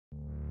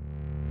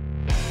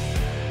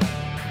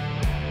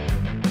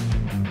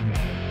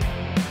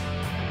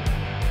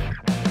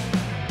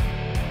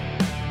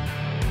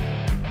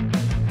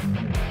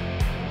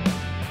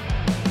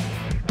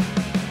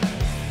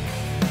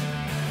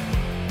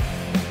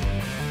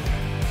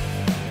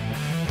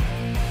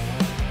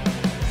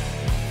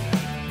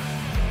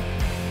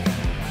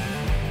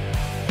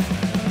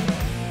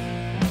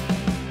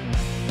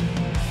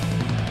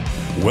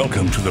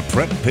Welcome to the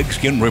Prep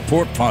Pigskin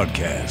Report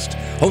podcast,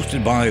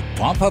 hosted by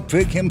Papa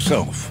Pig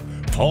himself,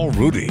 Paul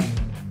Rudy.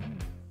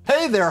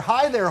 Hey there,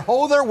 hi there,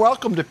 ho there.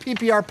 Welcome to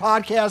PPR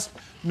Podcast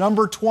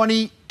number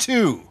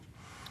 22.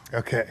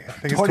 Okay, I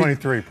think it's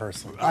 23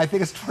 personally. I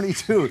think it's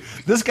 22.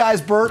 This guy's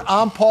Burt,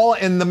 I'm Paul,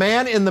 and the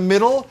man in the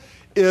middle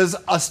is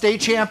a state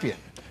champion.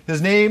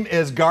 His name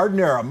is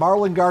Gardinera,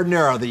 Marlon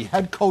Gardinera, the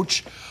head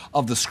coach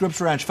of the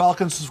Scripps Ranch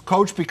Falcons.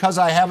 Coach, because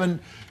I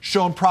haven't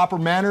shown proper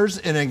manners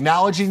in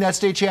acknowledging that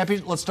state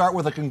champion, let's start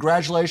with a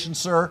congratulations,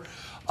 sir.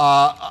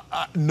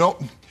 No,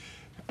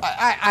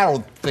 I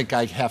don't think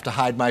I have to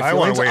hide my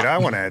feelings. I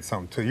want to add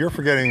something too. You're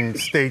forgetting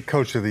State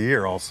Coach of the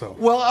Year also.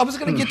 Well, I was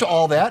going to get to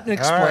all that and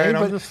explain,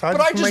 right,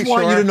 but I just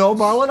want you to know,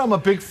 Marlon, I'm a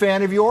big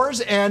fan of yours,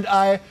 and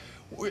I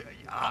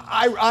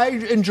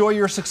enjoy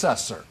your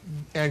success, sir.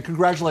 And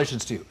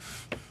congratulations to you.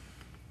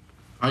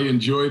 I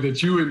enjoy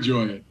that you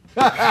enjoy it.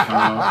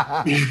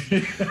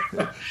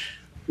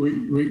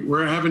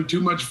 We're having too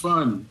much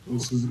fun.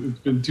 It's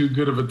been too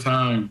good of a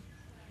time.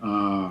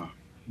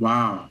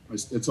 Wow.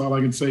 That's all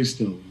I can say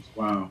still.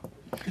 Wow.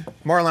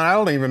 Marlon, I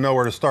don't even know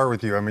where to start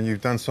with you. I mean,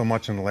 you've done so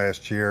much in the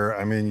last year.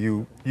 I mean,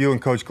 you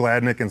and Coach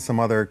Gladnick and some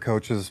other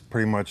coaches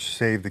pretty much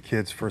saved the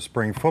kids for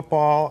spring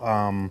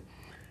football.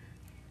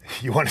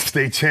 You won a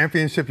state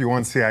championship. You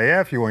won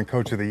CIF. You won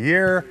Coach of the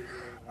Year.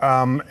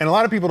 And a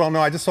lot of people don't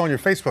know. I just saw on your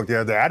Facebook the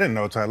other day, I didn't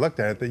know until I looked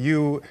at it, that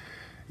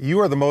you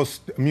are the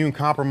most immune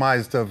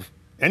compromised of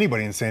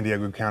anybody in San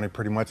Diego County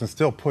pretty much, and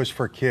still push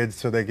for kids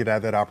so they could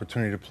have that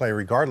opportunity to play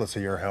regardless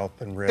of your health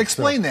and risk.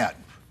 Explain that,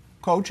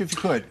 Coach, if you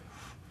could.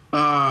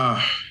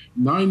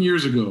 9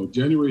 years ago,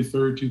 January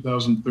 3rd,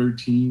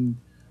 2013,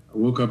 I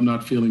woke up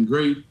not feeling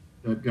great.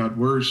 That got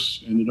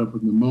worse, ended up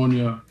with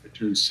pneumonia. I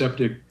turned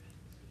septic.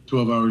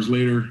 12 hours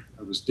later,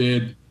 I was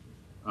dead.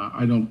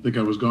 I don't think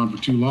I was gone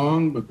for too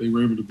long, but they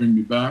were able to bring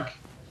me back.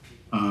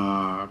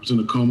 I was in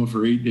a coma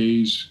for 8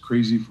 days,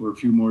 crazy for a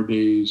few more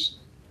days.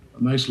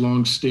 A nice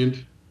long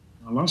stint.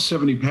 I lost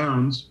 70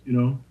 pounds,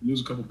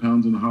 lose a couple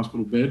pounds in the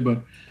hospital bed,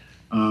 but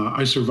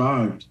I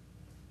survived.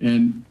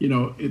 And,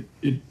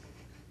 it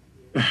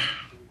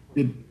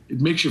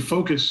makes you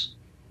focus.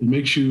 It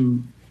makes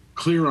you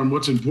clear on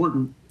what's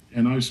important.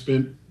 And I've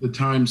spent the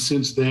time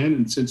since then,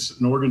 and since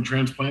an organ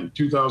transplant in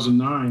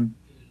 2009,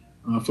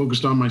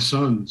 focused on my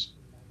sons.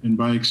 And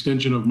by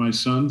extension of my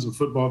sons, a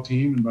football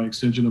team, and by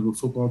extension of a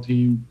football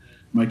team,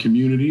 my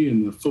community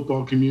and the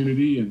football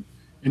community, and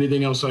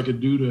anything else I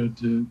could do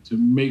to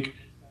make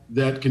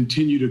that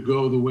continue to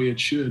go the way it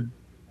should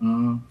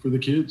for the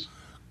kids.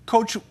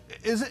 Coach,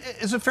 is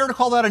it fair to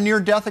call that a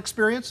near-death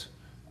experience,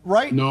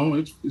 right? No,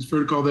 it's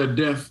fair to call that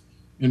death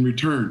and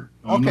return.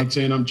 I'm not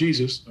saying I'm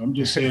Jesus. I'm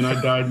just saying I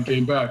died and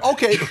came back.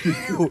 Okay.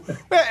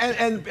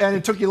 and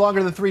it took you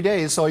longer than 3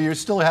 days, so you're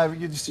still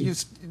you're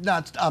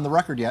not on the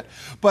record yet.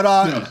 But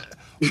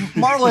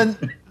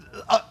Marlon,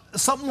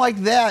 something like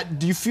that,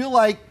 do you feel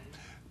like,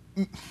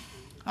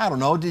 I don't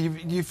know, do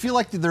you feel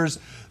like there's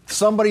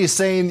somebody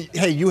saying,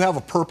 hey, you have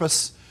a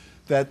purpose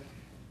that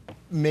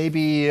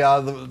maybe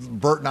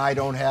Burt and I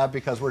don't have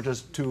because we're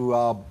just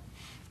two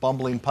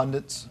bumbling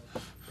pundits?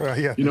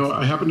 Yeah.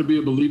 I happen to be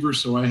a believer,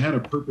 so I had a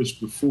purpose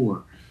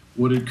before.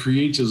 What it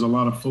creates is a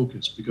lot of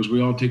focus, because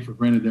we all take for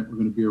granted that we're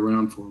going to be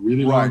around for a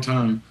really long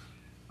time.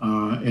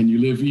 And you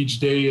live each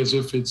day as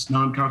if it's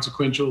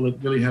non-consequential. It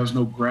really has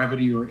no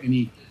gravity or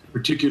any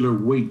particular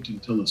weight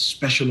until a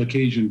special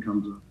occasion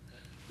comes up.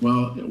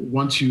 Well,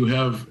 once you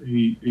have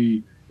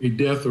a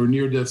death or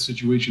near-death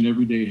situation,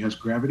 every day has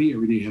gravity,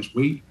 every day has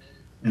weight,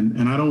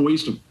 and I don't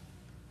waste them.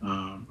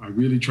 I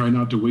really try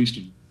not to waste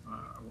them.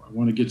 I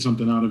want to get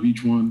something out of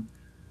each one.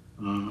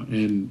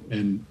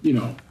 And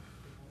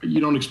you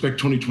don't expect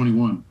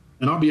 2021.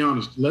 And I'll be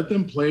honest, let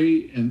them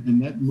play,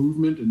 and that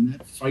movement and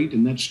that fight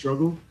and that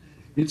struggle,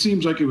 it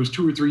seems like it was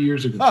 2 or 3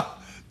 years ago.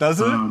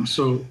 Does it?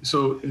 So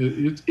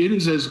it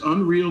is as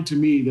unreal to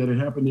me that it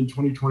happened in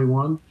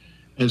 2021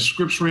 as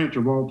Scripps Ranch,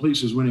 of all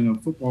places, winning a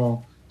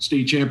football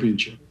state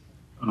championship.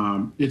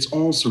 It's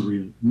all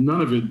surreal.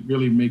 None of it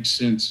really makes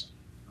sense.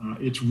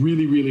 It's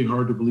really, really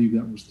hard to believe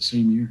that was the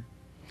same year.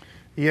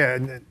 Yeah,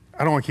 and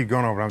I don't want to keep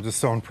going over it. I'm just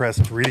so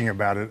impressed reading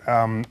about it.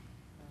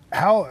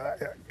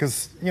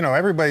 Because,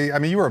 everybody, I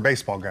mean, you were a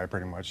baseball guy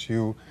pretty much.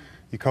 You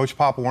coached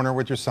Pop Warner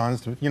with your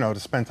sons, to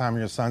spend time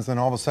with your sons. Then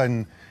all of a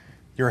sudden,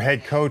 you're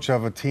head coach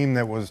of a team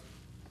that was,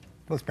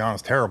 let's be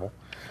honest, terrible.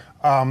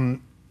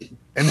 And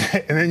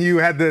then you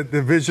had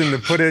the vision to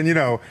put in, you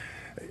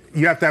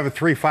have to have a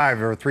 3.5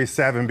 or a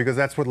 3.7 because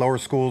that's what lower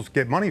schools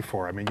get money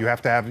for. I mean, you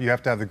have to have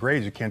the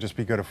grades. You can't just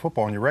be good at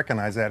football, and you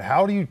recognize that.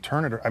 How do you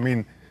turn it? I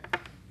mean,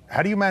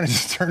 how do you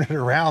manage to turn it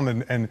around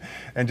and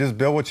just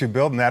build what you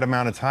build in that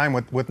amount of time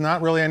with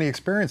not really any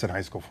experience in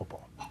high school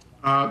football?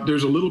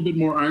 There's a little bit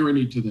more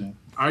irony to that.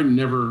 I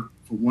never,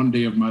 for one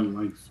day of my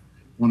life,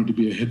 wanted to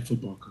be a head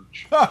football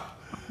coach.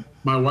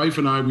 My wife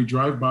and I, we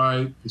drive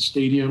by the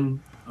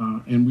stadium,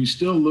 and we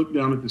still look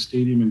down at the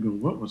stadium and go,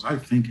 what was I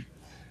thinking?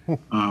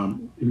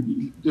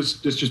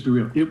 Just be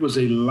real. It was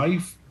a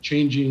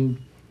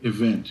life-changing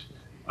event.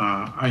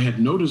 I had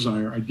no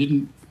desire. I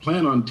didn't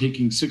plan on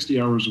taking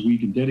 60 hours a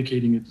week and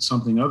dedicating it to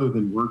something other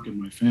than work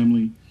and my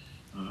family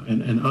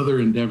and other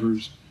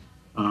endeavors.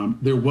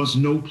 There was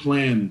no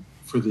plan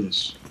for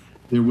this.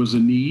 There was a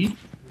need.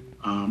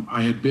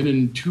 I had been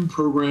in 2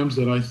 programs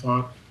that I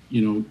thought,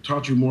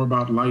 taught you more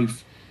about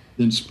life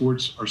than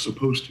sports are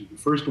supposed to. The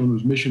first one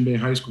was Mission Bay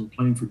High School,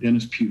 playing for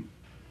Dennis Pugh.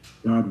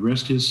 God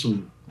rest his soul.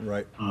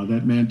 Right.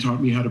 That man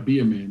taught me how to be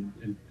a man.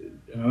 And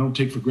I don't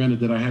take for granted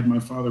that I had my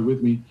father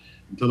with me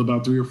until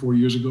about 3 or 4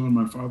 years ago, and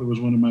my father was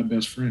one of my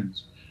best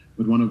friends.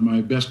 But one of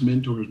my best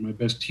mentors, my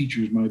best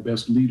teachers, my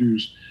best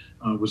leaders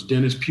was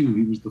Dennis Pugh.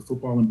 He was the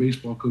football and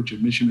baseball coach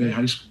at Mission Bay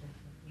High School.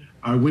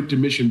 I went to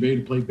Mission Bay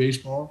to play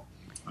baseball.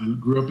 I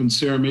grew up in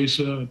Serra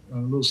Mesa, a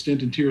little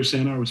stint in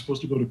Tirisana. I was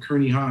supposed to go to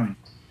Kearney High,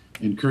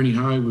 and Kearney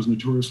High was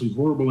notoriously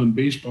horrible in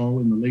baseball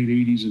in the late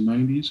 80s and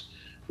 90s.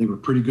 They were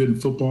pretty good in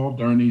football,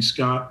 Darnay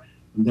Scott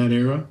in that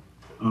era,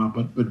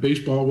 but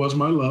baseball was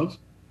my love.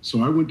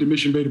 So I went to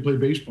Mission Bay to play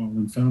baseball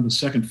and found a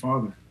second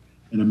father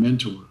and a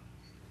mentor.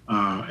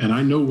 And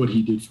I know what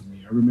he did for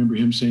me. I remember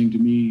him saying to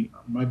me,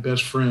 my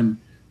best friend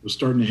was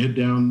starting to head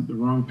down the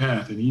wrong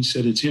path, and he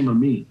said, it's him or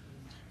me.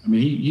 I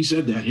mean, he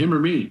said that, him or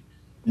me.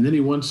 And then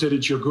he once said,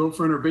 it's your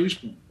girlfriend or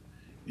baseball.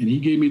 And he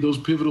gave me those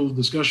pivotal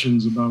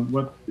discussions about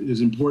what is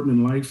important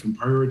in life and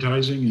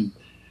prioritizing.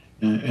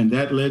 And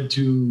that led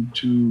to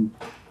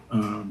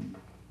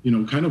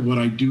kind of what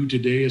I do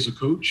today as a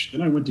coach.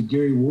 Then I went to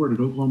Gary Ward at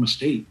Oklahoma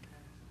State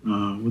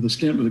with a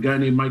stint with a guy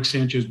named Mike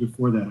Sanchez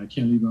before that. I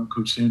can't leave out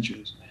Coach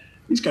Sanchez.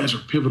 These guys are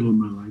pivotal in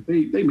my life.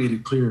 They made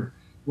it clear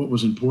what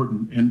was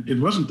important. And it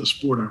wasn't the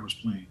sport I was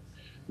playing.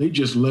 They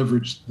just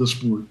leveraged the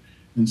sport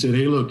and said,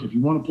 hey, look, if you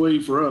want to play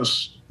for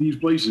us, these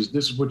places,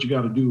 this is what you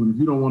got to do. And if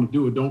you don't want to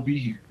do it, don't be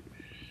here.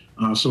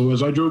 So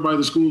as I drove by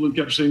the school and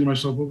kept saying to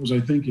myself, what was I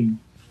thinking?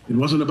 It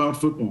wasn't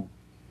about football.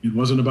 It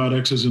wasn't about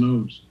X's and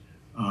O's.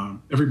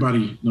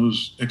 Everybody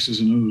knows X's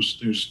and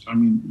O's.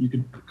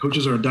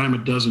 Coaches are a dime a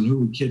dozen. Who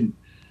are we kidding?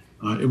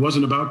 It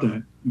wasn't about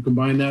that. You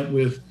combine that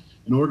with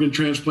an organ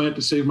transplant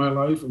to save my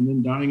life and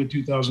then dying in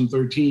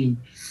 2013.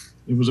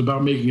 It was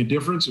about making a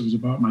difference. It was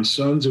about my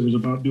sons. It was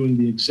about doing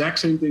the exact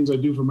same things I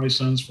do for my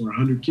sons for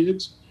 100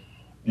 kids.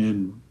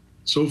 And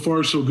so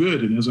far, so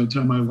good. And as I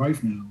tell my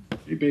wife now,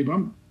 hey, babe,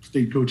 I'm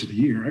state coach of the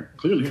year.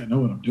 Clearly, I know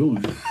what I'm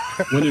doing.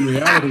 When in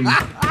reality,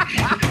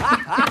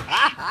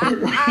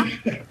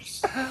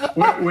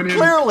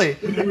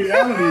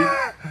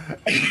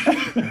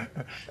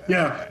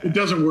 yeah, it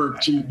doesn't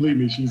work. Believe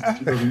me, she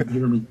doesn't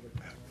hear me.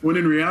 When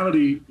in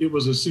reality, it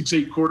was a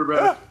 6'8"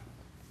 quarterback.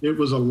 It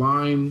was a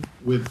line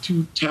with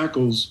 2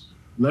 tackles,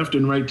 left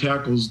and right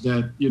tackles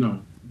that,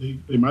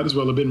 they might as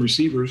well have been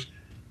receivers.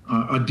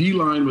 A D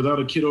line without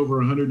a kid over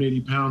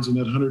 180 pounds, and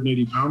that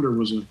 180 pounder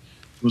was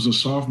a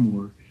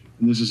sophomore.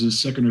 And this is his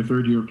 2nd or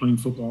 3rd year playing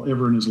football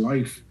ever in his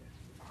life.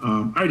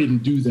 I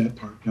didn't do that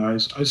part,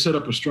 guys. I set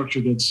up a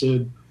structure that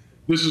said,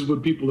 this is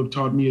what people have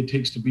taught me it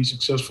takes to be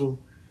successful.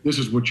 This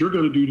is what you're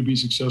going to do to be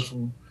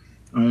successful.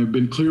 I've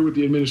been clear with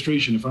the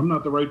administration. If I'm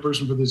not the right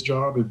person for this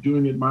job, if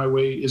doing it my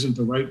way isn't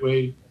the right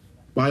way,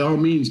 by all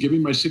means, give me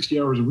my 60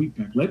 hours a week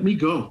back. Let me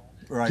go.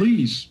 Right.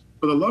 Please,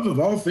 for the love of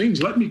all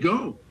things, let me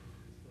go.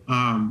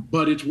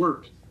 But it's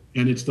worked.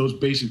 And it's those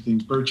basic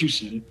things. Burt, you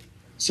said it.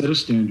 Set a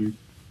standard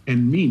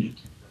and mean it.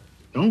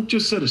 Don't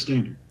just set a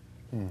standard.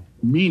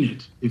 Mean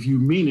it. If you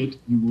mean it,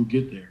 you will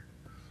get there.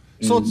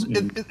 So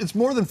it's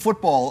more than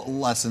football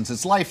lessons.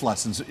 It's life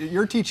lessons.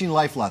 You're teaching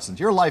life lessons.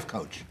 You're a life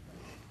coach.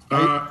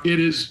 Right? It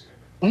is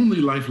only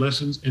life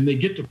lessons, and they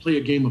get to play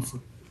a game of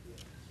football.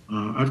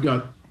 I've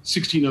got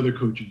 16 other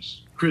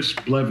coaches. Chris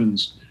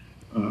Blevins,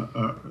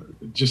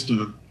 just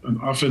an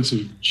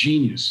offensive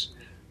genius.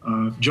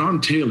 John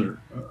Taylor,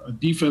 a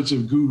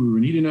defensive guru,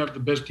 and he didn't have the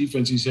best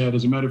defense he's had.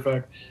 As a matter of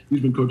fact,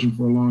 he's been coaching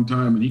for a long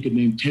time, and he could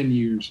name 10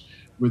 years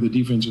where the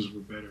defenses were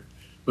better.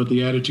 But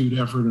the attitude,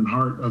 effort, and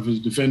heart of his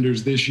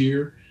defenders this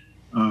year,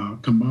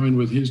 combined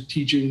with his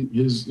teaching,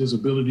 his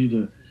ability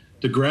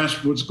to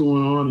grasp what's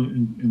going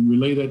on and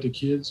relay that to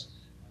kids,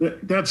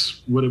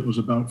 that's what it was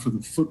about for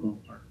the football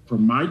part. For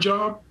my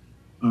job,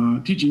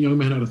 teaching young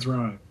men how to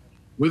thrive,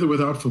 with or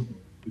without football,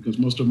 because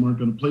most of them aren't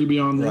going to play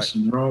beyond this,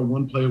 and they're all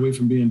one play away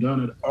from being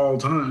done at all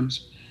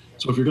times.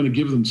 So if you're going to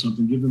give them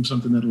something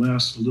that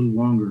lasts a little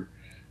longer.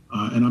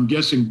 And I'm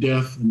guessing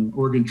death and an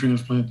organ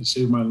transplant to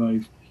save my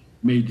life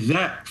made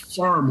that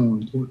far more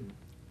important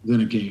than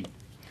a game.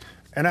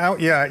 And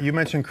you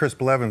mentioned Chris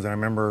Blevins, and I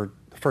remember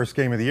the first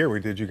game of the year we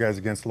did you guys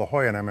against La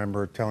Jolla, and I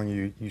remember telling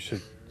you you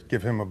should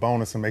give him a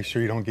bonus and make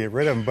sure you don't get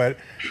rid of him. But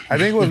I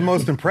think it was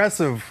most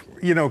impressive,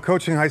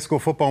 coaching high school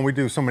football, and we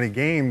do so many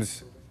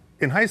games.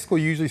 In high school,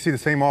 you usually see the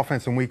same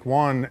offense in week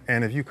 1,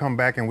 and if you come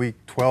back in week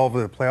 12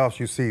 of the playoffs,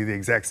 you see the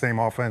exact same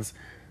offense,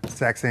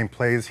 exact same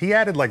plays. He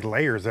added like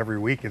layers every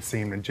week, it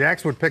seemed, and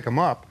Jax would pick him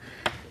up.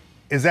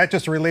 Is that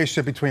just a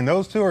relationship between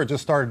those two, or it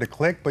just started to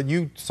click? But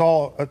you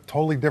saw a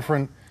totally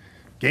different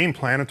game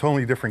plan, a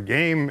totally different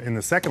game in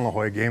the second La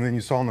Jolla game than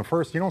you saw in the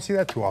first. You don't see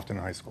that too often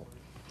in high school.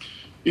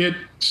 It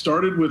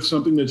started with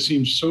something that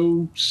seems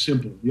so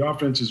simple. The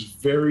offense is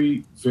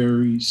very,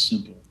 very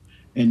simple.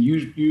 And you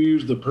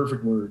use the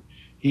perfect word.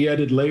 He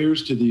added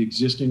layers to the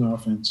existing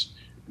offense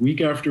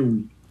week after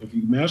week. If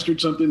you mastered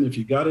something, if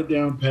you got it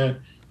down pat,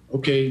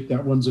 okay,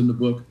 that one's in the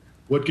book.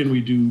 What can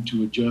we do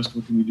to adjust?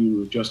 What can we do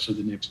to adjust to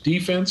the next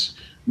defense?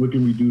 What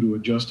can we do to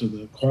adjust to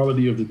the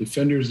quality of the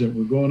defenders that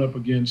we're going up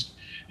against?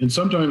 And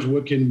sometimes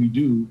what can we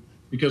do,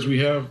 because we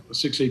have a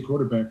 6'8"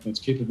 quarterback that's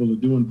capable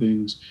of doing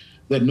things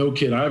that no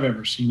kid I've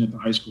ever seen at the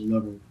high school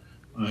level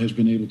has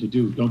been able to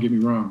do. Don't get me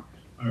wrong.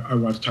 I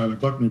watched Tyler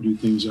Buckner do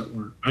things that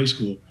weren't high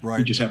school. Right.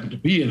 He just happened to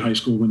be in high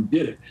school when he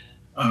did it.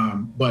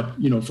 But,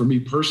 for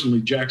me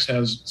personally, Jax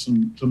has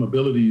some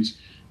abilities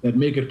that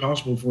make it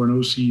possible for an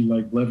OC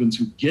like Blevins,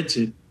 who gets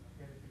it,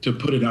 to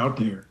put it out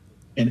there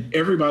and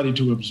everybody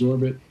to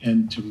absorb it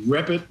and to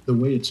rep it the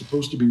way it's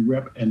supposed to be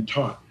rep and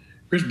taught.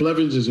 Chris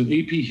Blevins is an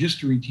AP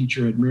history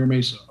teacher at Mira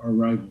Mesa, our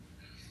rival.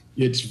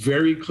 It's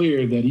very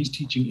clear that he's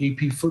teaching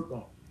AP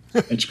football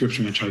at Scripps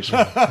Ranch High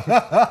School.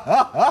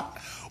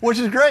 Which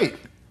is great.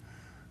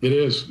 It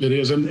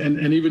is.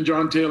 And even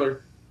John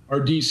Taylor, our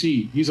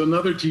DC, he's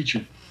another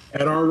teacher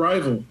at our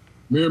rival,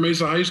 Mira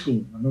Mesa High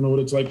School. I don't know what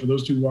it's like for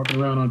those two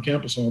walking around on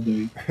campus all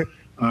day.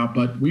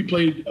 But we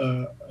played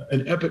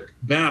an epic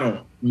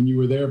battle when you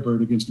were there,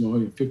 Burt, against La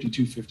Jolla,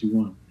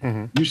 52-51.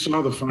 Mm-hmm. You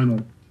saw the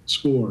final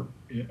score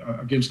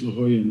against La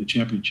Jolla in the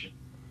championship.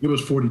 It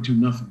was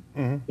 42-0.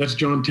 Mm-hmm. That's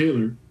John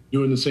Taylor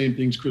doing the same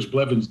things Chris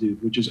Blevins did,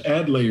 which is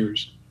add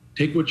layers,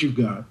 take what you've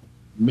got,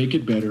 make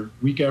it better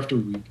week after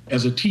week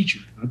as a teacher,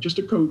 not just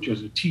a coach,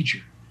 as a teacher,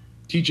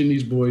 teaching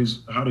these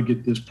boys how to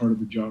get this part of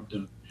the job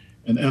done.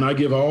 And I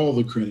give all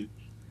the credit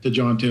to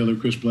John Taylor,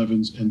 Chris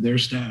Blevins, and their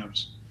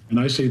staffs. And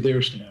I say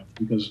their staff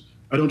because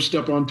I don't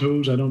step on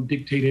toes. I don't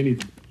dictate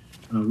anything.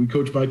 We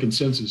coach by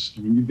consensus.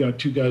 I mean, you've got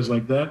two guys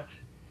like that.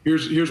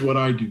 Here's what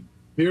I do.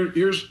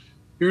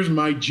 Here's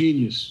my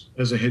genius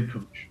as a head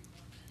coach.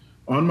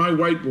 On my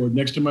whiteboard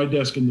next to my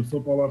desk in the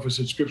football office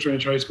at Scripps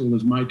Ranch High School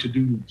is my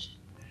to-do list.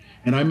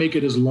 And I make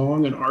it as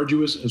long and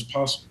arduous as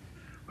possible.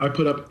 I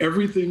put up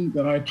everything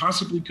that I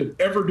possibly could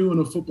ever do in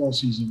a football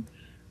season,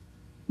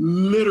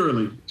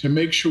 literally, to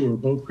make sure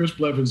both Chris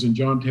Blevins and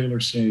John Taylor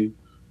say,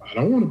 I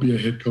don't want to be a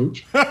head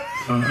coach.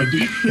 I do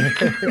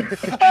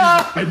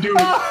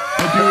it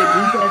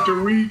week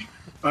after week.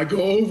 I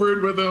go over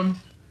it with them.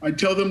 I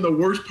tell them the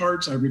worst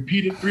parts. I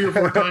repeat it 3 or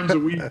 4 times a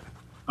week,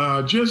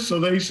 just so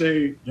they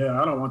say,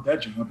 yeah, I don't want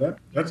that job.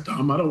 That's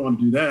dumb. I don't want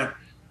to do that.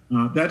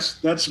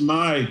 That's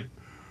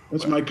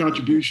my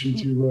contribution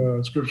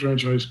to Scripps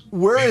Ranch High School.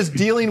 Where is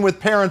dealing with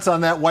parents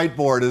on that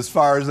whiteboard as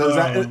far as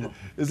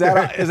is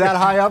that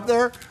high up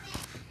there?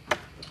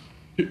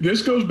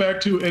 This goes back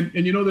to, and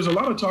there's a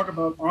lot of talk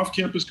about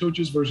off-campus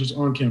coaches versus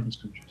on-campus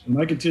coaches. And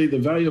I can tell you the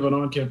value of an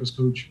on-campus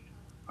coach,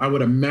 I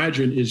would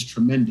imagine, is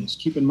tremendous.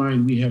 Keep in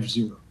mind, we have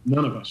 0.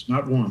 None of us,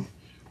 not one,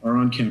 are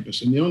on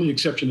campus. And the only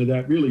exception to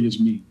that really is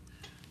me.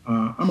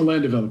 I'm a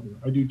land developer.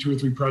 I do 2 or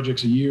 3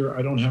 projects a year.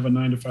 I don't have a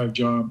 9-to-5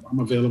 job. I'm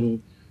available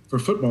for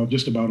football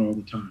just about all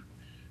the time.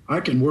 I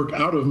can work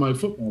out of my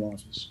football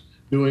office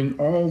doing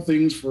all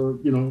things for,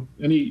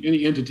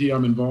 any entity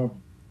I'm involved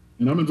in.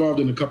 And I'm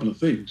involved in a couple of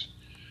things.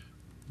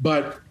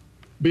 But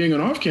being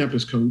an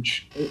off-campus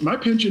coach, my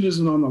pension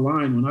isn't on the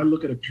line when I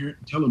look at a parent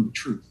and tell them the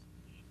truth.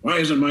 Why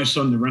isn't my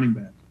son the running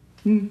back?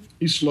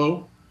 He's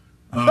slow.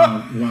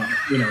 I've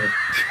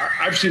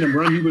seen him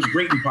run. He was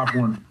great in Pop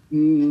Warner.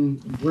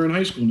 We're in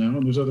high school now,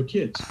 and there's other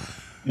kids.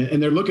 And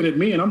they're looking at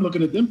me, and I'm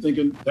looking at them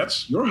thinking,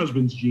 that's your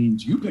husband's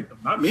genes. You picked them,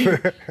 not me.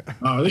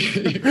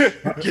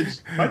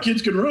 My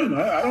kids can run.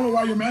 I don't know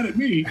why you're mad at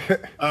me.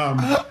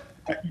 I'm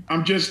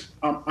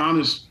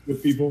honest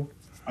with people.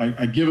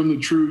 I give them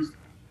the truth,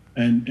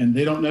 and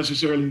they don't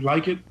necessarily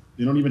like it.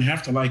 They don't even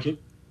have to like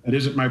it. That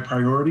isn't my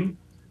priority.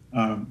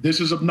 This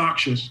is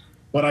obnoxious,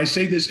 but I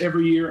say this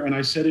every year, and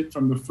I said it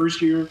from the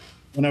first year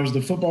when I was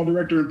the football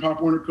director in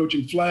Pop Warner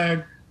coaching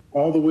flag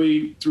all the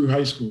way through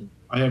high school.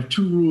 I have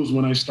 2 rules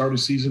when I start a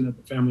season at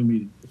the family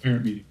meeting, the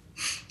parent meeting.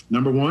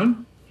 Number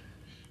 1,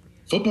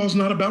 football's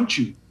not about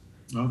you.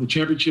 The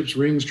championships,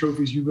 rings,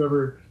 trophies you've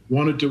ever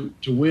wanted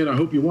to win, I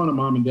hope you won them,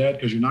 Mom and Dad,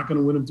 because you're not going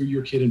to win them through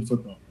your kid in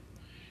football.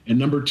 And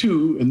number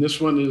 2, and this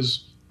one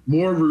is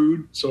more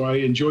rude, so I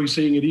enjoy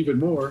saying it even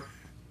more,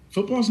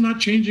 football's not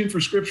changing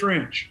for Scripps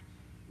Ranch.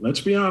 Let's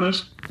be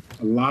honest,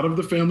 a lot of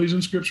the families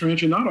in Scripps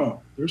Ranch, and not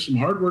all, there's some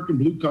hardworking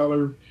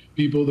blue-collar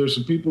people. There's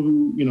some people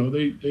who,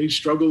 they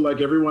struggle like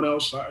everyone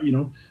else.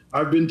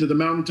 I've been to the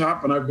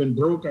mountaintop and I've been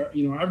broke.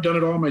 I've done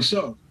it all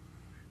myself.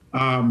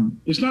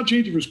 It's not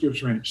changing for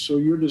Scripps Ranch. So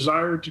your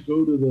desire to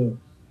go to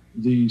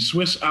the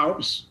Swiss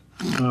Alps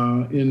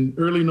in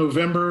early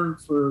November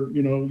for,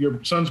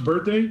 your son's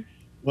birthday,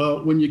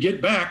 well, when you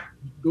get back,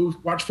 go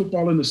watch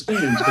football in the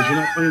stands because you're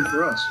not playing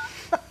for us.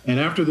 And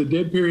after the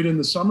dead period in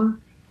the summer,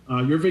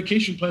 your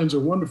vacation plans are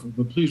wonderful,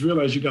 but please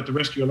realize you got the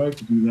rest of your life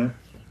to do that.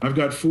 I've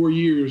got 4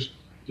 years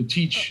to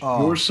teach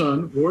your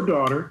son or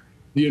daughter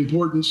the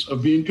importance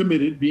of being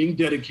committed, being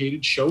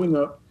dedicated, showing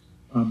up,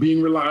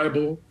 being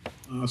reliable,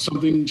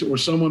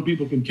 someone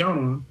people can count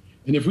on.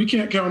 And if we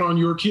can't count on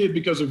your kid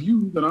because of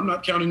you, then I'm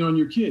not counting on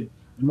your kid.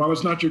 And while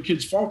it's not your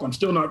kid's fault, I'm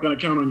still not going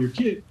to count on your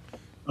kid.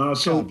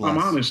 So I'm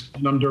honest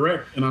and I'm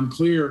direct and I'm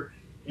clear.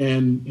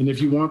 And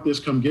if you want this,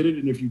 come get it.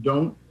 And if you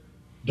don't.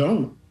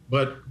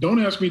 But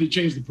don't ask me to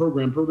change the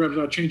program. Program's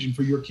not changing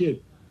for your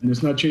kid. And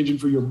it's not changing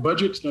for your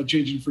budget. It's not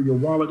changing for your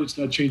wallet. It's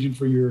not changing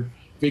for your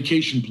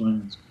vacation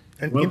plans.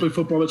 And when I play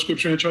football at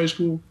Scripps Ranch High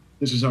School,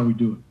 this is how we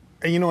do it.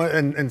 And, you know,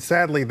 and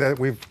sadly that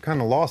we've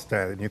kind of lost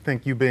that. And you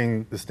think you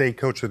being the state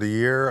coach of the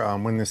year,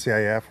 winning the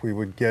CIF, we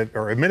would get,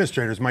 or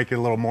administrators might get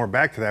a little more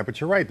back to that. But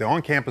you're right, the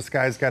on-campus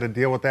guys got to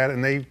deal with that,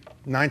 and they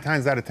 9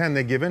 times out of 10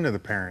 they give in to the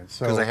parents.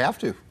 Because they have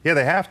to. Yeah,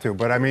 they have to.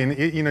 But I mean,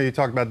 you know, you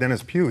talk about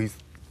Dennis Pugh. He's,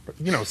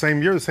 you know,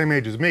 you're the same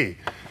age as me.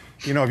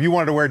 You know, if you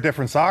wanted to wear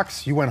different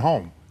socks, you went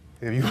home.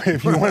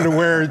 If you wanted to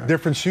wear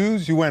different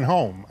shoes, you went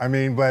home. I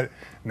mean, but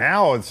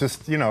now it's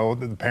just, you know,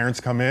 the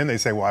parents come in, they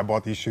say, well, I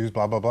bought these shoes,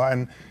 blah, blah, blah.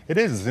 And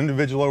it's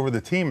individual over the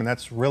team, and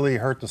that's really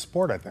hurt the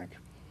sport, I think.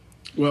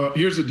 Well,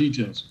 here's the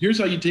details. Here's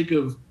how you take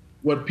of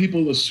what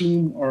people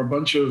assume are a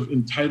bunch of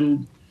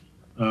entitled,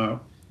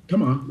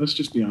 come on, let's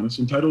just be honest,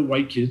 entitled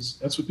white kids.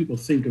 That's what people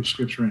think of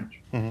Scripps Ranch.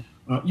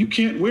 Mm-hmm. You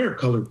can't wear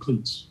colored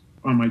cleats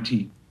on my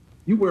team.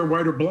 You wear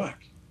white or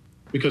black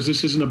because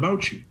this isn't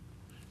about you.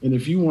 And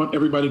if you want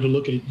everybody to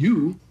look at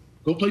you,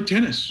 go play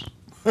tennis.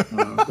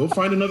 Go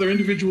find another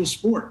individual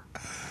sport.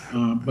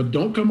 But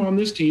don't come on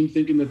this team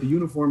thinking that the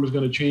uniform is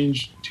going to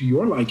change to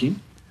your liking.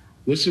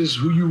 This is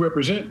who you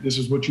represent. This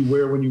is what you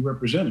wear when you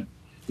represent it.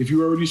 If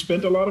you already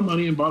spent a lot of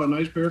money and bought a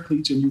nice pair of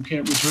cleats and you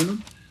can't return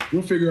them,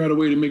 we'll figure out a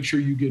way to make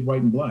sure you get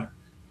white and black,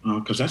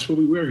 because that's what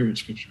we wear here at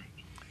Scripps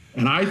Ranch.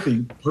 And I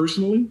think,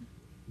 personally,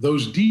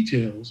 those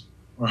details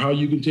are how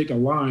you can take a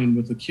line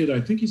with a kid,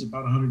 I think he's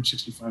about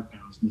 165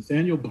 pounds,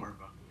 Nathaniel Barba.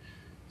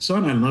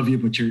 Son, I love you,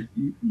 but you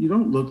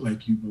don't look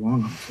like you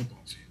belong on the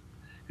football field.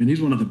 And he's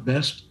one of the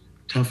best,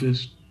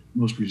 toughest,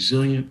 most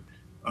resilient,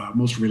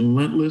 most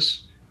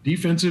relentless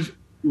defensive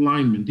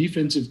linemen,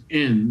 defensive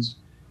ends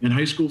in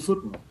high school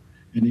football.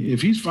 And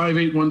if he's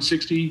 5'8",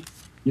 160,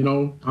 you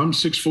know, I'm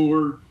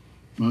 6'4",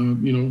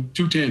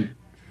 210.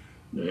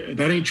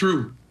 That ain't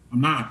true.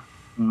 I'm not.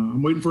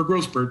 I'm waiting for a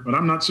growth spurt, but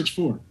I'm not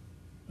 6'4".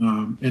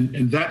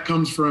 And that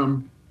comes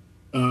from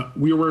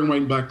we are wearing white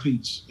and black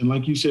cleats. And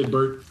like you said,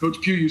 Burt, Coach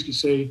Pugh used to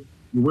say,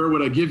 you wear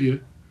what I give you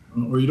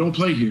or you don't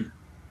play here.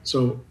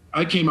 So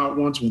I came out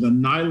once with a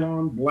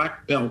nylon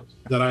black belt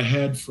that I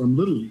had from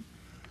Little League.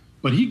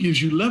 But he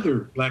gives you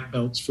leather black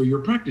belts for your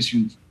practice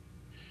uniform.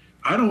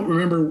 I don't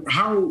remember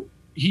how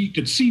he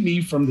could see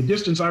me from the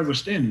distance I was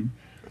standing,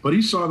 but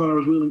he saw that I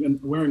was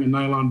wearing a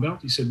nylon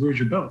belt. He said, where's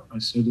your belt? I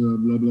said, blah,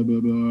 blah, blah,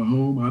 blah,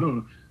 home. I don't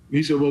know.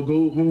 He said, well,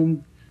 go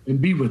home and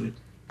be with it,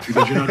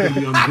 because you're not going to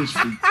be on his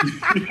feet.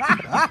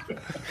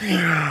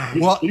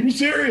 Well, he was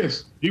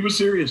serious.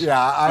 Yeah,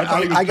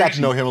 I got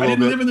to know him a little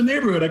bit. I didn't live in the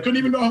neighborhood. I couldn't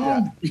even go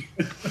home. Yeah.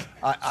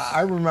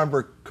 I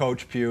remember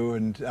Coach Pugh,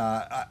 and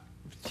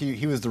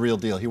he was the real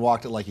deal. He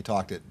walked it like he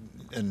talked it,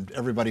 and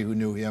everybody who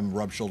knew him,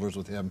 rubbed shoulders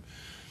with him,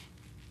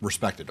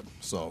 respected him.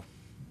 So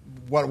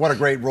what a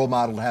great role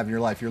model to have in your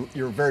life.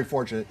 You're very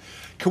fortunate.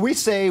 Can we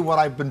say what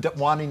I've been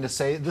wanting to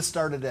say? This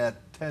started at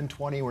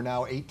 10:20. We're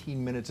now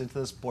 18 minutes into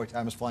this. Boy,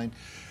 time is flying.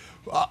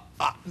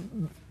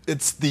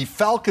 It's the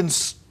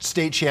Falcons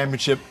state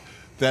championship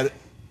that,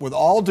 with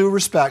all due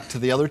respect to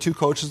the other two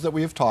coaches that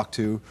we have talked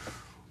to,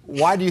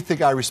 why do you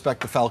think I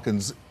respect the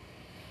Falcons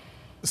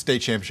state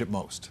championship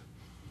most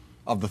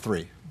of the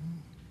three?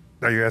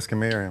 Are you asking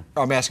me or him?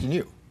 I'm asking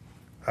you.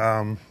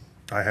 I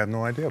have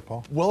no idea,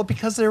 Paul. Well,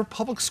 because they're a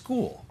public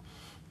school.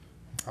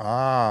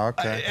 Ah,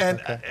 okay.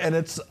 And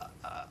it's,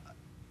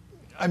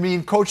 I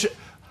mean, Coach,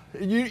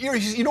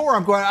 you know where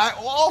I'm going.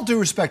 All due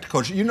respect to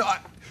Coach, you know,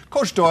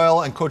 Coach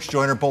Doyle and Coach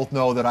Joyner both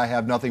know that I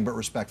have nothing but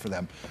respect for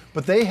them.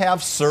 But they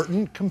have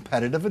certain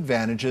competitive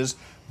advantages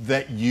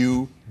that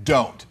you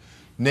don't.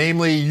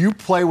 Namely, you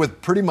play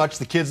with pretty much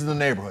the kids in the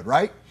neighborhood,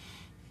 right?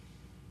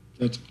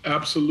 That's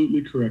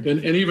absolutely correct.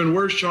 And even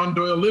worse, Sean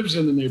Doyle lives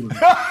in the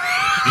neighborhood.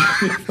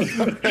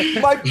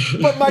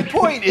 But my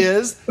point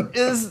is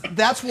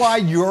that's why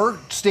your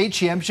state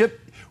championship,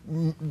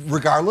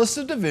 regardless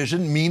of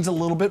division, means a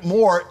little bit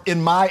more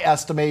in my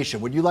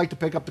estimation. Would you like to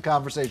pick up the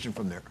conversation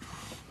from there?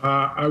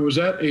 I was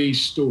at a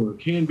store,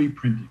 K&B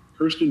Printing,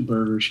 Kirsten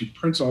Berger. She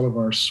prints all of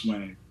our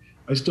swag.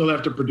 I still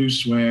have to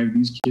produce swag.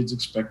 These kids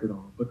expect it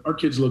all, but our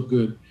kids look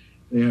good.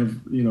 They have,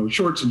 you know,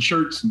 shorts and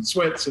shirts and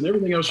sweats and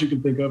everything else you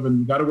can think of, and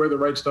you got to wear the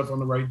right stuff on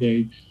the right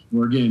day,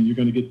 or again, you're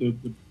going to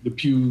get the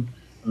Pew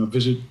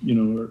visit, you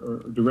know,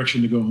 or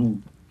direction to go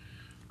home.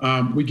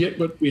 We get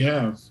what we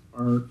have.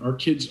 Our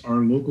kids are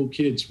local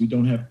kids. We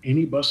don't have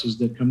any buses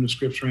that come to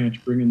Scripps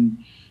Ranch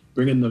bringing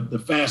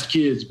the fast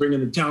kids, bringing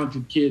the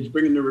talented kids,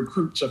 bringing the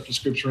recruits up to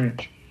Scripps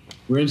Ranch.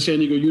 We're in San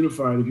Diego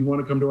Unified. If you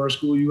want to come to our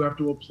school, you have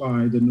to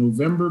apply the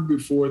November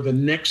before the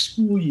next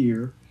school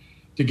year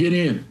to get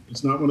in.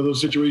 It's not one of those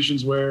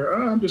situations where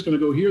I'm just going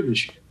to go here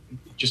this year.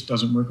 It just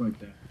doesn't work like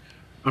that.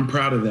 I'm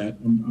proud of that.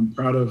 I'm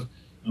proud of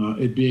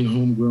it being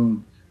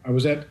homegrown. I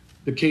was at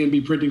the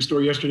K&B Printing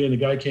store yesterday, and a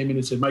guy came in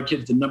and said, my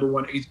kid's the number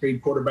 1 8th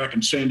grade quarterback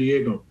in San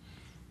Diego.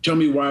 Tell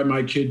me why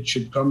my kid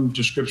should come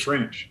to Scripps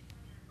Ranch.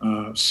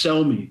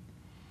 Sell me.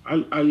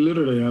 I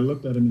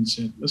looked at him and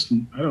said,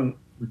 listen, I don't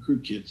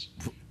recruit kids.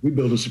 We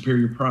build a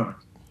superior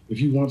product. If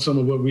you want some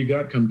of what we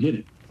got, come get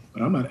it.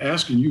 But I'm not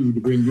asking you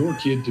to bring your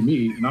kid to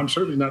me, and I'm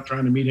certainly not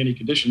trying to meet any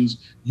conditions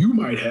you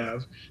might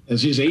have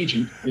as his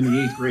agent in the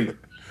 8th grade.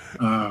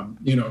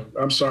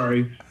 I'm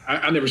sorry.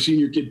 I never seen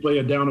your kid play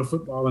a down of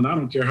football, and I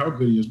don't care how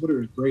good he is. What are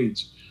his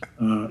grades?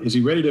 Is he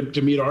ready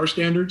to meet our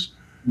standards?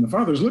 And the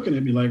father's looking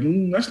at me like,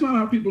 that's not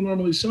how people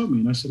normally sell me.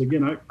 And I said,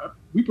 again,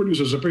 we produce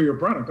a superior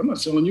product. I'm not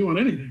selling you on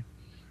anything.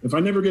 If I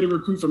never get a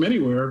recruit from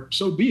anywhere,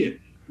 so be it.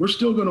 We're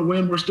still going to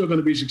win. We're still going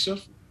to be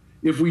successful.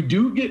 If we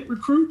do get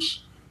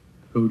recruits,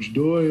 Coach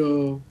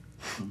Doyle,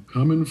 I'm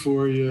coming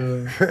for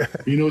you.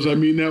 He knows I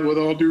mean that with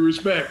all due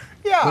respect.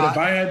 Yeah. But if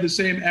I had the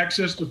same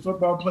access to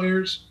football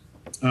players,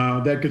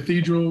 that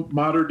Cathedral,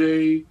 Mater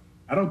Dei,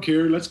 I don't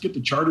care. Let's get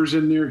the charters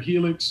in there.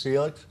 Helix.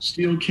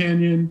 Steel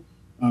Canyon,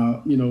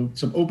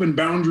 some open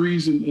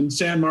boundaries in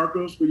San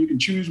Marcos where you can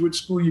choose which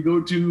school you go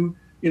to.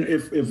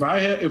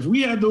 If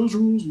we had those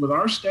rules with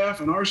our staff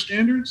and our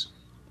standards,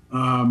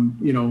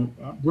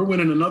 we're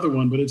winning another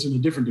one, but it's in a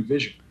different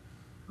division.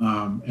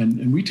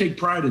 And we take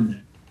pride in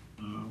that.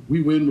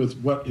 We win with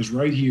what is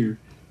right here.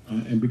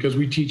 And because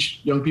we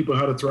teach young people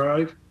how to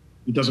thrive,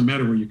 it doesn't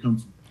matter where you come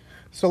from.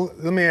 So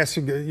let me ask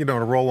you, to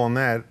roll on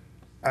that.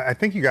 I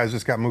think you guys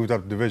just got moved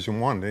up to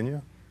Division I, didn't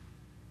you?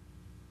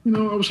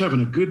 I was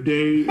having a good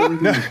day.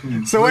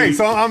 So wait,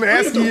 so I'm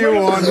asking you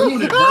on.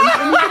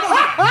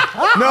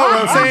 No,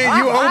 I'm saying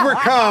you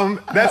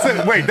overcome.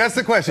 That's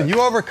the question.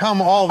 You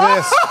overcome all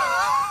this.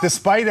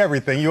 Despite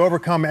everything, you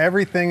overcome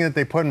everything that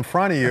they put in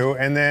front of you,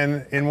 and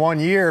then in 1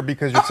 year,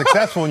 because you're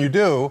successful and you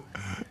do,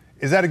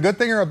 is that a good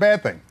thing or a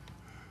bad thing?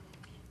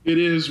 It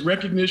is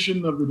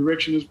recognition of the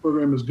direction this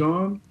program has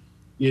gone.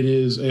 It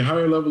is a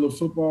higher level of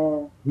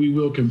football. We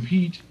will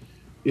compete.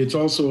 It's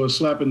also a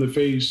slap in the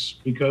face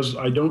because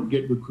I don't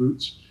get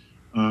recruits,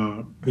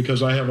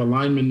 because I have a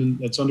lineman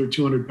that's under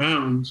 200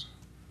 pounds,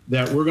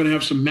 that we're going to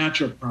have some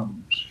matchup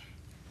problems.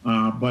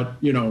 But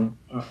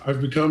I've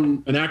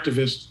become an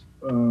activist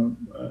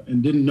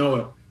and didn't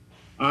know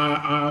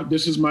it.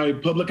 This is my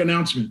public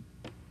announcement.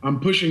 I'm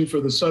pushing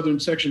for the Southern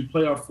Section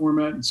playoff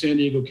format in San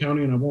Diego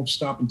County, and I won't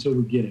stop until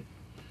we get it.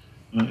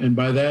 And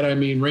by that, I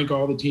mean rank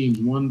all the teams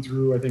 1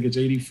 through, I think it's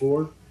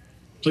 84.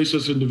 Place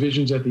us in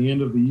divisions at the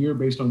end of the year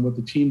based on what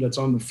the team that's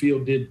on the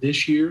field did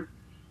this year.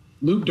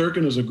 Luke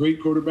Durkin is a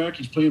great quarterback.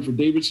 He's playing for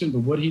Davidson, but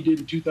what he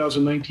did in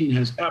 2019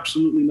 has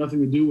absolutely nothing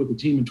to do with the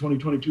team in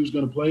 2022 is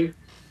going to play.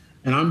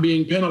 And I'm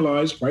being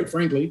penalized, quite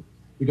frankly,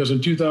 because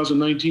in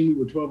 2019 we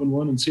were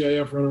 12-1 in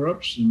CIF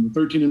runner-ups, and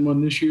we're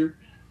 13-1 this year.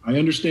 I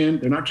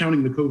understand they're not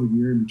counting the COVID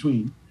year in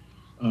between.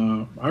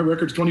 Our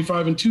record's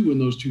 25-2 in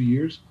those 2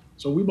 years,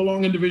 so we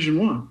belong in Division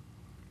I.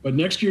 But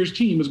next year's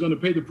team is going to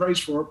pay the price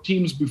for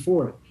teams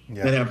before it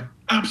that have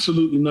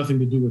absolutely nothing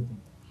to do with them.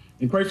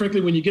 And quite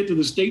frankly, when you get to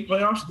the state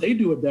playoffs, they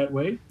do it that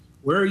way.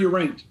 Where are you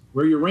ranked?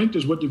 Where you're ranked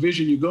is what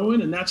division you go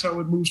in, and that's how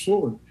it moves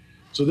forward.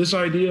 So this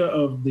idea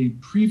of the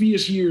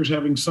previous years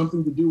having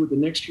something to do with the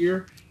next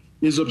year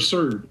is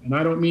absurd. And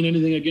I don't mean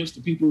anything against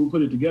the people who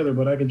put it together,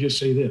 but I can just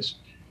say this.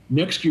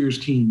 Next year's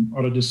team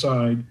ought to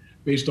decide,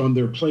 based on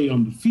their play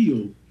on the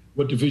field,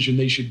 what division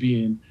they should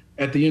be in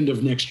at the end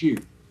of next year.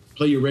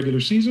 Play your regular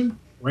season,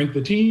 rank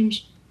the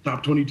teams,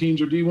 top 20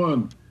 teams are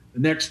D1. The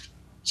next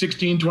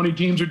 16, 20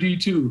 teams are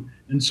D2,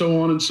 and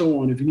so on and so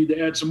on. If you need to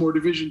add some more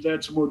divisions,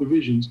 add some more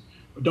divisions.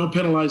 But don't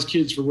penalize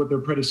kids for what their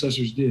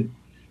predecessors did.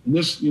 And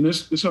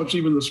this helps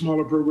even the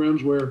smaller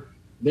programs where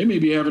they may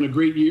be having a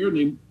great year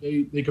and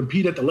they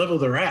compete at the level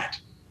they're at.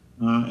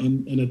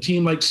 And a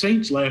team like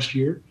Saints last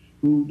year,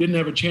 who didn't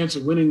have a chance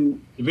of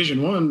winning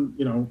Division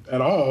I,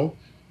 at all,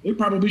 they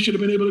probably should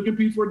have been able to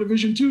compete for a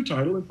Division II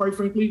title. And quite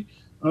frankly,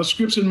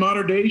 Scripps and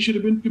Mater Dei should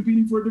have been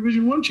competing for a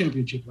Division I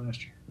championship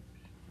last year,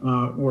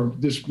 or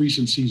this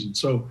recent season.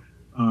 So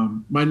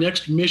my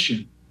next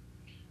mission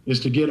is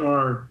to get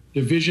our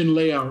division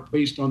layout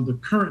based on the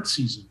current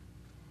season,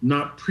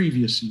 not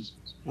previous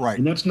seasons. Right.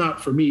 And that's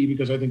not for me,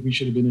 because I think we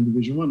should have been in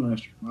Division I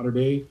last year. Mater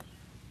Dei,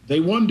 they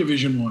won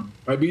Division I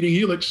by beating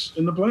Helix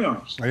in the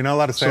playoffs. You're not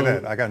allowed to say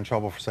that. I got in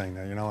trouble for saying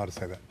that. You're not allowed to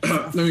say that.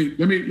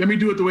 let me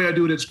do it the way I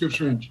do it at Scripps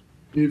Ranch.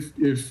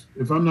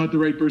 If I'm not the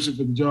right person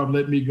for the job,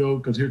 let me go,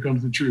 because here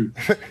comes the truth.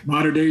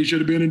 Mater Dei should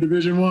have been in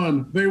Division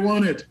I. They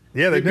won it.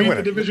 Yeah, they did beat win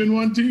the it. Division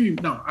I team.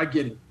 No, I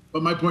get it.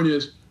 But my point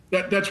is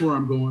that's where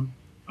I'm going.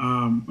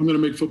 I'm going to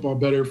make football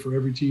better for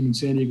every team in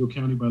San Diego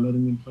County by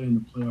letting them play in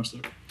the playoffs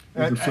that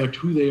reflect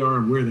who they are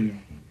and where they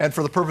are. And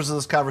for the purpose of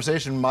this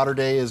conversation, Mater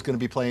Dei is going to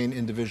be playing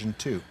in Division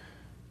II.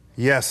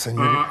 Yes, and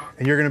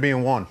you're going to be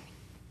in one.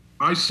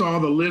 I saw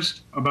the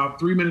list about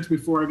 3 minutes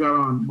before I got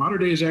on. Mater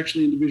Dei is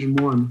actually in Division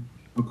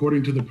I,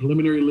 according to the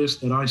preliminary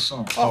list that I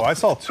saw. Oh, I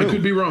saw two. I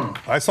could be wrong.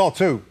 I saw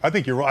two. I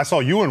think you're wrong. I saw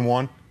you in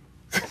one.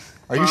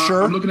 Are you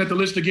sure? I'm looking at the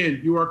list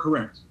again. You are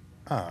correct.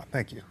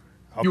 Thank you.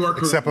 You are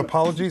correct. Accept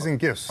apologies and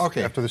gifts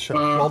after the show.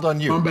 Well done,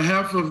 you. On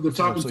behalf of the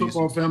Falcons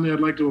football family, I'd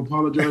like to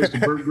apologize to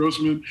Burt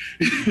Grossman.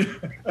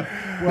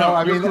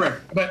 You're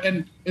correct. But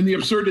and the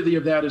absurdity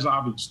of that is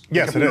obvious.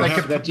 Yes, it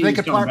is. They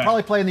could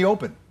probably play in the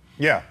open.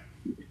 Yeah.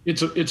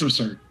 it's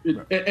absurd.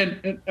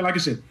 And like I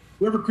said,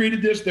 whoever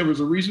created this, there was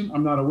a reason.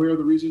 I'm not aware of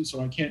the reason,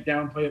 so I can't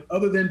downplay it,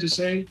 other than to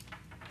say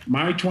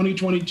my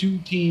 2022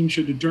 team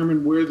should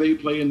determine where they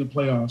play in the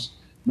playoffs,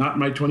 not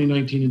my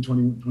 2019 and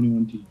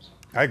 2021 teams.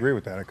 I agree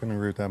with that. I couldn't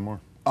agree with that more.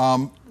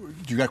 Do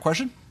you got a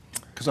question?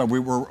 Because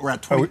we're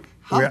at 20.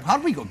 How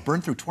did we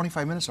burn through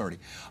 25 minutes already?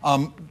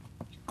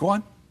 Go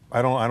on.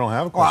 I don't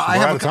have a question.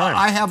 We're out of time.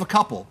 I have a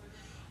couple.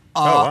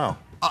 Wow.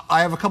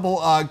 I have a couple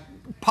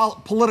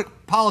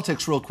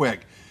politics real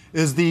quick.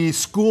 Is the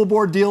school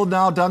board deal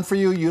now done for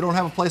you? You don't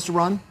have a place to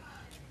run?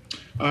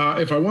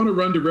 If I want to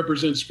run to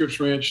represent Scripps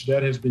Ranch,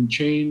 that has been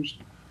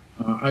changed.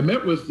 I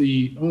met with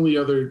the only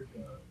other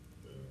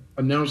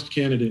announced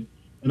candidate,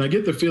 and I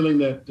get the feeling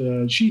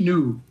that she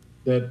knew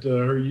that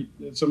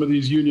some of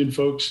these union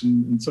folks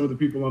and some of the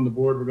people on the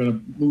board were going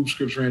to move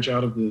Scripps Ranch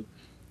out of the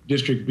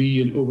District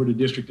B and over to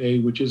District A,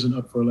 which isn't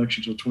up for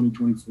election until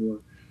 2024.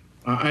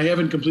 I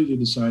haven't completely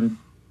decided.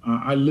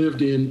 I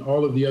lived in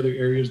all of the other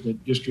areas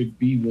that District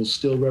B will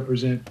still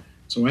represent,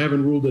 so I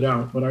haven't ruled it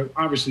out, but I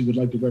obviously would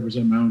like to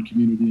represent my own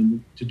community,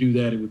 and to do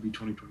that, it would be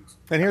 2024.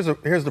 And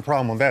here's the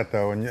problem with that,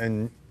 though,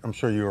 and I'm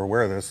sure you're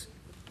aware of this.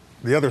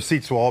 The other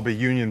seats will all be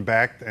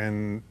union-backed,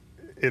 and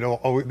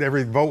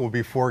every vote will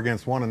be 4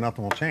 against 1, and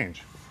nothing will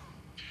change.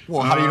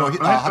 Well, how do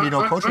you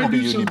know Coach will be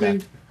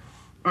union-backed?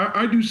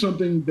 I do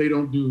something they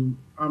don't do.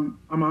 I'm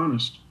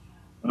honest.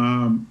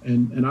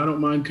 And I don't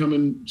mind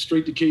coming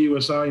straight to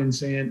KUSI and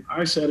saying,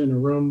 I sat in a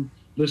room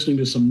listening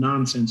to some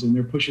nonsense, and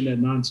they're pushing that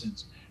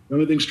nonsense. The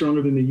only thing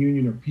stronger than the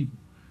union are people.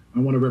 I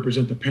want to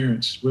represent the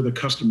parents. We're the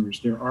customers.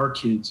 They're our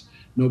kids.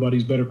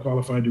 Nobody's better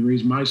qualified to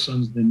raise my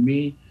sons than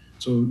me.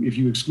 So if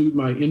you exclude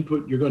my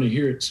input, you're going to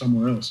hear it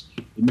somewhere else.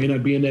 It may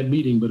not be in that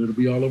meeting, but it'll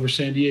be all over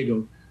San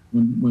Diego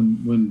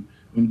when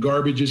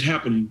garbage is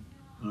happening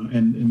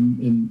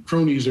and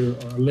cronies are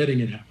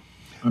letting it happen.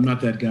 I'm not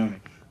that guy.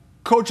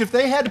 Coach, if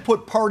they had to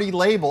put party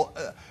label,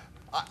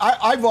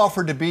 I've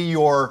offered to be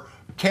your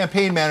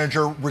campaign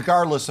manager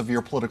regardless of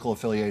your political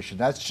affiliation.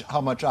 That's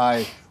how much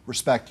I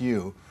respect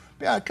you.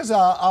 Yeah, because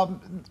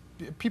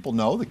people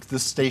know that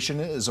this station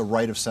is a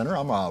right of center.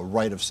 I'm a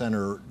right of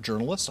center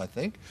journalist, I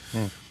think.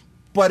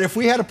 But if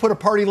we had to put a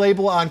party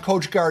label on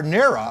Coach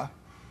Gardinera,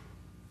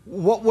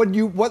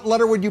 what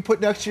letter would you put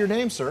next to your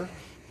name, sir?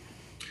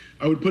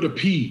 I would put a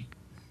P.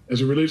 As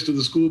it relates to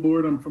the school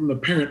board, I'm from the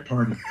parent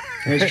party.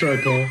 Nice try,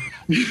 Paul.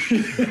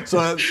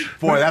 So,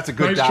 boy, that's a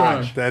good nice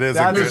dodge. Try.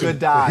 That's a good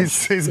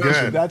dodge. He's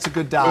good. That's a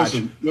good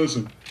dodge.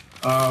 Listen.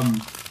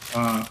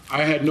 I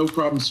had no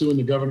problem suing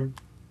the governor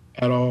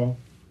at all.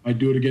 I'd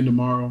do it again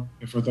tomorrow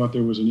if I thought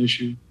there was an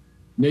issue.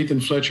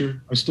 Nathan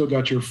Fletcher, I still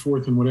got your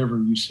fourth and whatever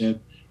you said.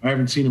 I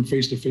haven't seen him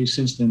face to face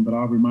since then, but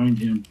I'll remind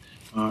him,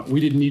 we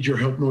didn't need your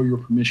help nor your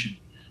permission.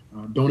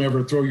 Don't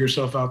ever throw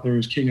yourself out there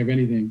as king of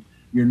anything.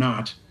 You're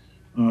not.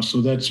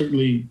 So that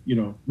certainly,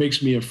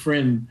 makes me a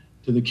friend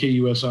to the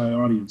KUSI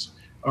audience.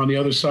 On the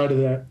other side of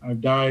that,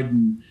 I've died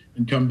and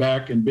come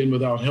back and been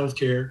without health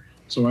care.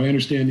 So I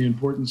understand the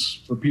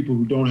importance for people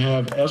who don't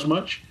have as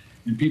much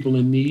and people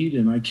in need,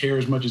 and I care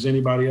as much as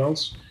anybody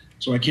else.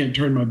 So I can't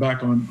turn my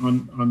back on I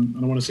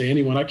don't want to say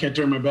anyone, I can't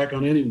turn my back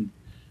on anyone.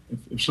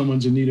 If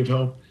someone's in need of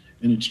help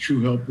and it's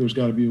true help, there's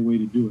got to be a way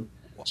to do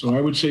it. So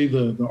I would say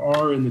the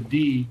R and the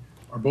D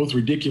are both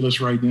ridiculous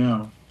right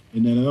now.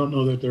 And then I don't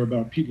know that they're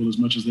about people as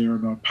much as they are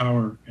about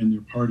power and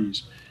their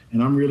parties.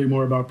 And I'm really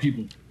more about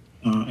people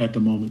at the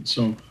moment.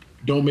 So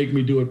don't make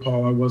me do it,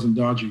 Paul. I wasn't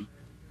dodging.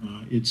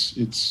 It's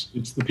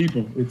the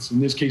people. It's, in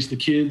this case, the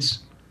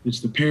kids.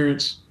 It's the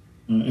parents.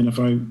 And if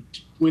I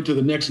went to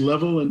the next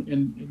level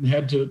and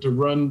had to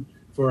run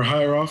for a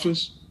higher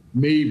office,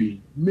 maybe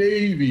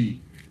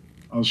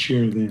I'll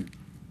share then.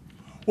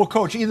 Well,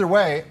 Coach, either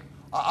way,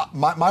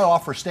 my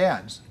offer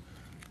stands.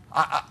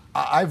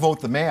 I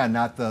vote the man,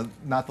 not the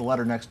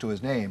letter next to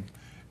his name.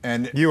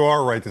 And you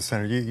are right to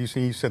center.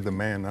 You said the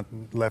man, not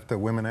left the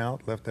women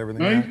out, left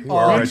everything right? out. You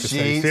are right to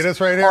center. See this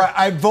right here? All right,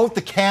 I vote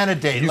the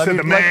candidate. You said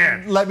the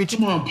man. Let me.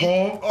 Come on,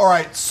 Paul. All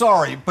right,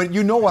 sorry, but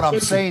you know what I'm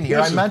saying here.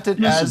 I meant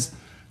it as.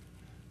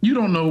 You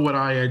don't know what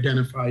I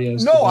identify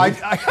as. No,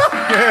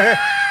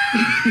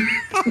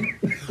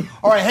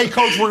 All right, hey,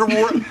 Coach,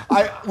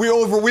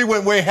 we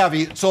went way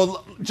heavy.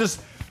 So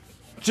just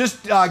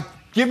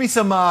give me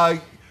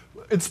some.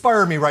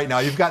 Inspire me right now.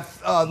 You've got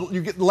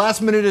the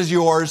last minute is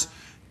yours.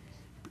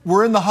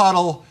 We're in the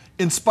huddle.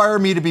 Inspire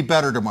me to be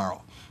better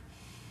tomorrow.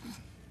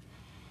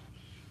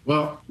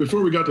 Well,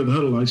 before we got to the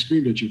huddle, I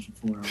screamed at you for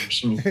 4 hours.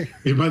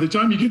 So by the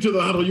time you get to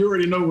the huddle, you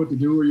already know what to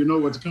do or you know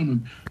what's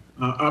coming.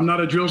 I'm not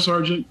a drill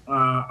sergeant.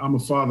 I'm a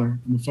father.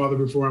 I'm a father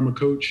before I'm a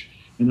coach.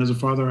 And as a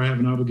father, I have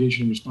an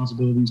obligation and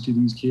responsibilities to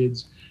these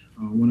kids.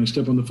 When I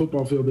step on the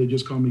football field, they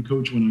just call me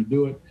coach when I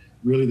do it.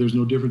 Really, there's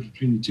no difference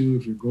between the two.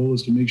 If your goal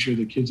is to make sure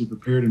that kids are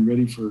prepared and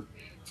ready for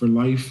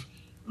life,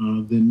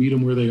 then meet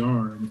them where they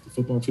are. And if the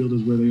football field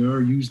is where they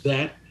are, use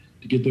that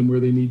to get them where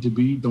they need to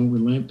be. Don't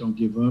relent. Don't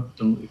give up.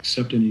 Don't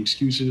accept any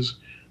excuses.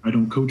 I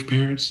don't coach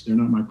parents. They're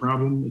not my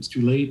problem. It's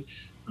too late.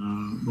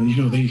 But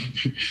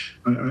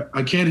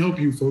I can't help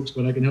you folks,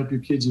 but I can help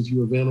your kids if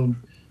you avail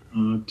them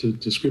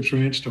to Scripps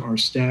Ranch, to our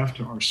staff,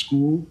 to our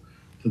school,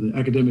 to the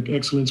academic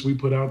excellence we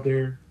put out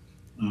there.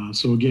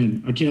 So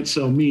again, I can't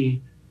sell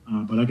me,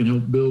 but I can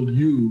help build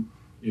you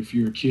if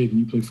you're a kid and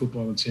you play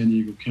football in San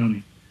Diego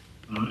County.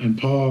 And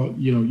Paul,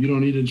 you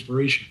don't need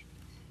inspiration.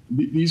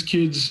 These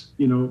kids,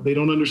 they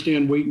don't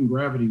understand weight and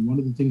gravity. One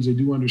of the things they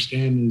do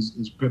understand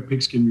is Prep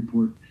Pigskin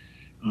Report.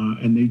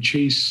 And they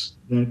chase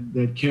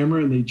that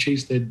camera, and they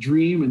chase that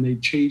dream, and they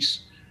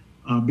chase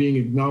being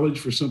acknowledged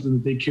for something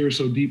that they care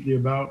so deeply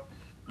about.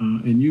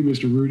 And you,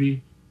 Mr.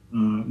 Rudy,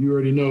 you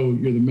already know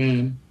you're the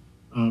man.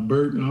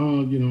 Burt, I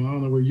don't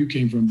know where you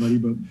came from, buddy,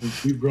 but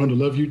we've grown to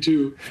love you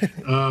too.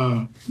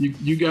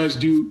 You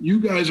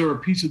guys are a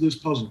piece of this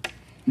puzzle.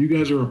 You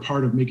guys are a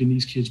part of making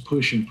these kids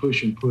push and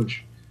push and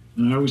push.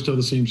 And I always tell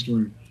the same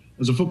story.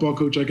 As a football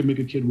coach, I can make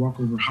a kid walk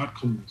over hot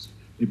coals.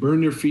 They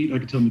burn their feet. I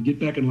can tell them to get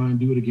back in line,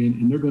 do it again,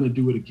 and they're going to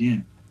do it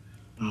again.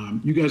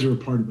 You guys are a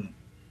part of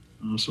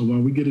that. So while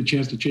we get a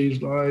chance to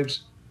change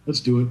lives,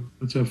 let's do it.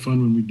 Let's have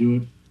fun when we do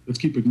it. Let's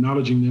keep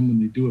acknowledging them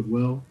when they do it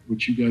well,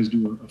 which you guys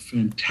do a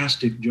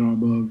fantastic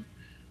job of.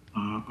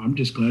 I'm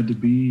just glad to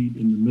be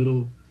in the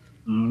middle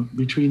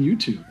between you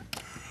two.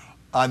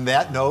 On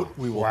that note,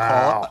 we will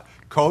call it.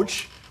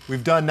 Coach,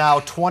 we've done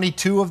now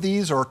 22 of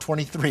these, or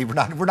 23.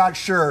 We're not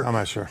sure. I'm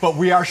not sure. But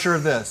we are sure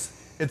of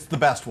this. It's the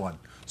best one.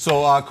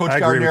 So, Coach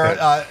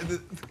Gardinera,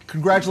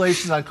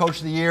 congratulations on Coach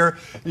of the Year.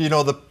 We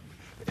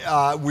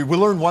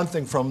learned one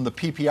thing from the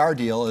PPR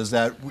deal is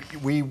that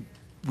we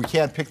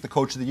can't pick the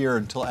Coach of the Year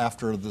until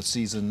after the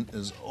season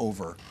is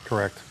over.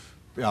 Correct.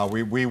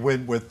 We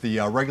went with the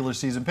regular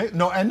season pick.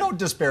 No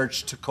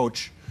disparage to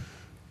Coach.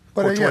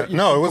 But it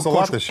was a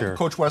lot this year.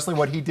 Coach Wesley,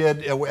 what he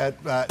did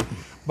at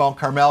Mount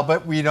Carmel,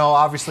 but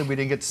obviously we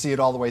didn't get to see it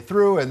all the way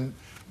through, and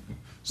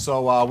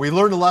so we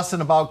learned a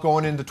lesson about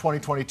going into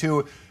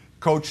 2022,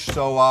 Coach.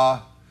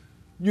 So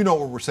you know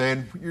what we're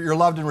saying. You're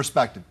loved and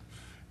respected,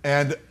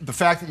 and the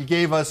fact that you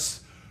gave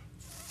us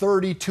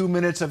 32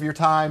 minutes of your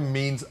time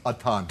means a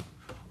ton.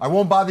 I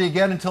won't bother you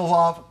again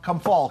until come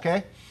fall.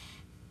 Okay.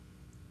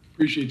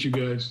 Appreciate you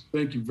guys.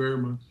 Thank you very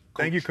much.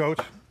 Thank you, Coach.